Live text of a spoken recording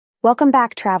Welcome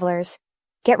back, travelers.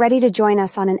 Get ready to join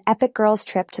us on an epic girls'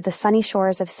 trip to the sunny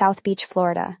shores of South Beach,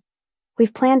 Florida.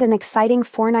 We've planned an exciting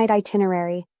 4-night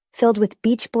itinerary filled with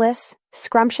beach bliss,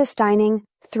 scrumptious dining,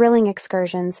 thrilling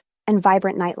excursions, and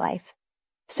vibrant nightlife.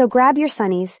 So grab your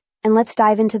sunnies and let's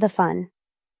dive into the fun.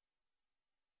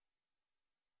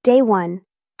 Day 1.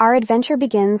 Our adventure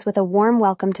begins with a warm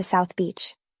welcome to South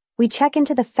Beach. We check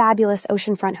into the fabulous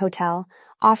Oceanfront Hotel,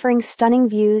 offering stunning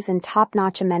views and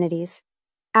top-notch amenities.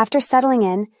 After settling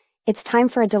in, it's time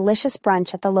for a delicious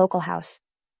brunch at the local house.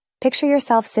 Picture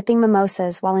yourself sipping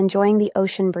mimosas while enjoying the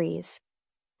ocean breeze.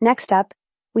 Next up,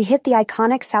 we hit the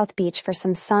iconic South Beach for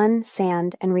some sun,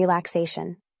 sand, and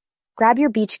relaxation. Grab your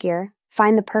beach gear,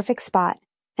 find the perfect spot,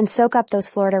 and soak up those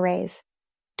Florida rays.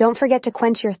 Don't forget to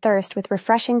quench your thirst with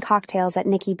refreshing cocktails at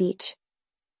Nikki Beach.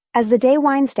 As the day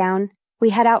winds down,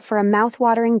 we head out for a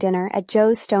mouthwatering dinner at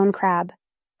Joe's Stone Crab,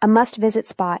 a must-visit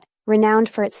spot renowned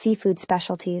for its seafood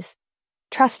specialties.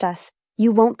 Trust us,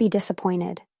 you won't be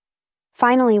disappointed.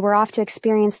 Finally, we're off to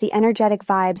experience the energetic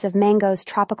vibes of Mango's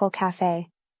Tropical Cafe.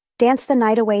 Dance the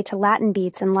night away to Latin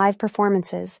beats and live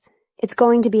performances. It's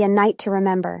going to be a night to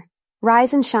remember.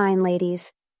 Rise and shine,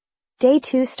 ladies. Day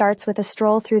 2 starts with a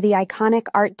stroll through the iconic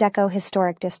Art Deco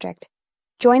Historic District.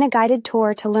 Join a guided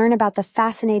tour to learn about the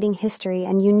fascinating history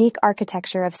and unique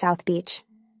architecture of South Beach.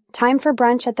 Time for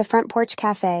brunch at the Front Porch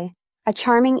Cafe, a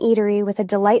charming eatery with a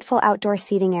delightful outdoor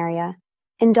seating area.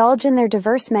 Indulge in their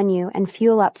diverse menu and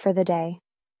fuel up for the day.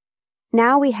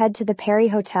 Now we head to the Perry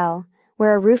Hotel,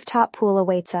 where a rooftop pool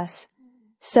awaits us.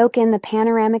 Soak in the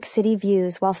panoramic city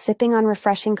views while sipping on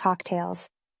refreshing cocktails,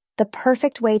 the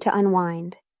perfect way to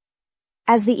unwind.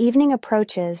 As the evening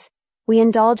approaches, we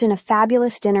indulge in a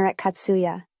fabulous dinner at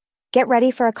Katsuya. Get ready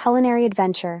for a culinary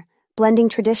adventure, blending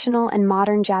traditional and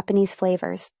modern Japanese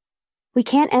flavors. We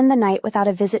can't end the night without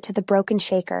a visit to the Broken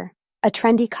Shaker, a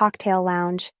trendy cocktail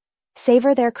lounge.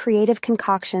 Savor their creative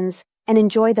concoctions and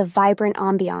enjoy the vibrant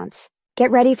ambiance.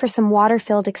 Get ready for some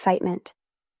water-filled excitement.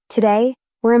 Today,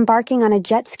 we're embarking on a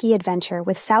jet ski adventure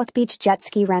with South Beach Jet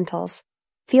Ski Rentals.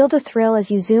 Feel the thrill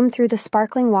as you zoom through the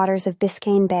sparkling waters of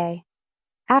Biscayne Bay.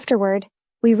 Afterward,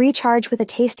 we recharge with a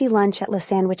tasty lunch at La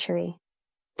Sandwichery.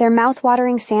 Their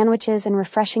mouth-watering sandwiches and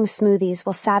refreshing smoothies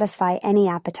will satisfy any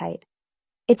appetite.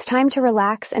 It's time to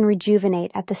relax and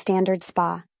rejuvenate at the Standard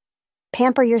Spa.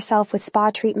 Pamper yourself with spa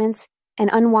treatments and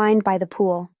unwind by the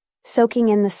pool, soaking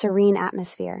in the serene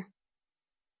atmosphere.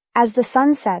 As the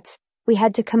sun sets, we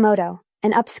head to Komodo,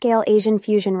 an upscale Asian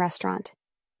fusion restaurant.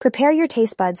 Prepare your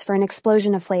taste buds for an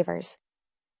explosion of flavors.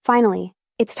 Finally,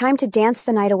 it's time to dance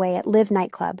the night away at Live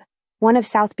Nightclub, one of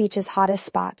South Beach's hottest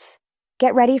spots.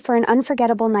 Get ready for an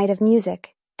unforgettable night of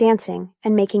music, dancing,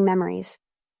 and making memories.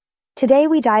 Today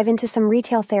we dive into some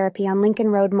retail therapy on Lincoln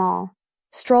Road Mall.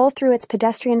 Stroll through its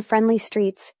pedestrian-friendly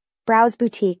streets, browse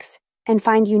boutiques, and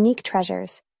find unique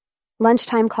treasures.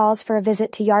 Lunchtime calls for a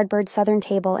visit to Yardbird Southern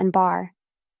Table and Bar.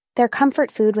 Their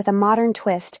comfort food with a modern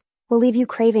twist will leave you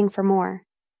craving for more.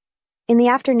 In the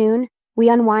afternoon, we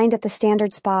unwind at the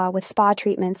Standard Spa with spa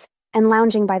treatments and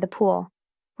lounging by the pool.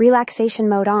 Relaxation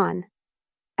mode on.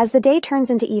 As the day turns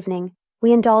into evening,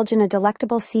 we indulge in a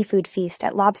delectable seafood feast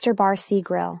at Lobster Bar Sea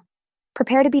Grill.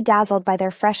 Prepare to be dazzled by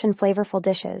their fresh and flavorful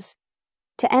dishes.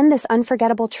 To end this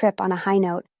unforgettable trip on a high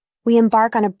note, we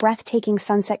embark on a breathtaking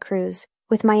sunset cruise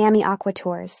with Miami Aqua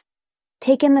Tours.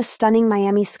 Take in the stunning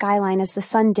Miami skyline as the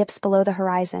sun dips below the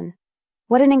horizon.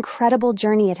 What an incredible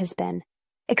journey it has been,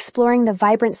 exploring the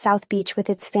vibrant South Beach with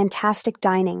its fantastic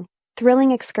dining,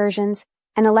 thrilling excursions,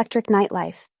 and electric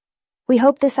nightlife. We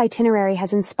hope this itinerary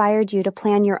has inspired you to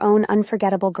plan your own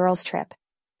unforgettable girls' trip.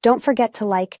 Don't forget to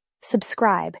like,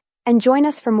 subscribe, and join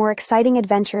us for more exciting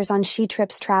adventures on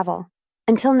shetripstravel.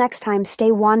 Until next time,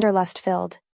 stay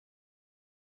wanderlust-filled.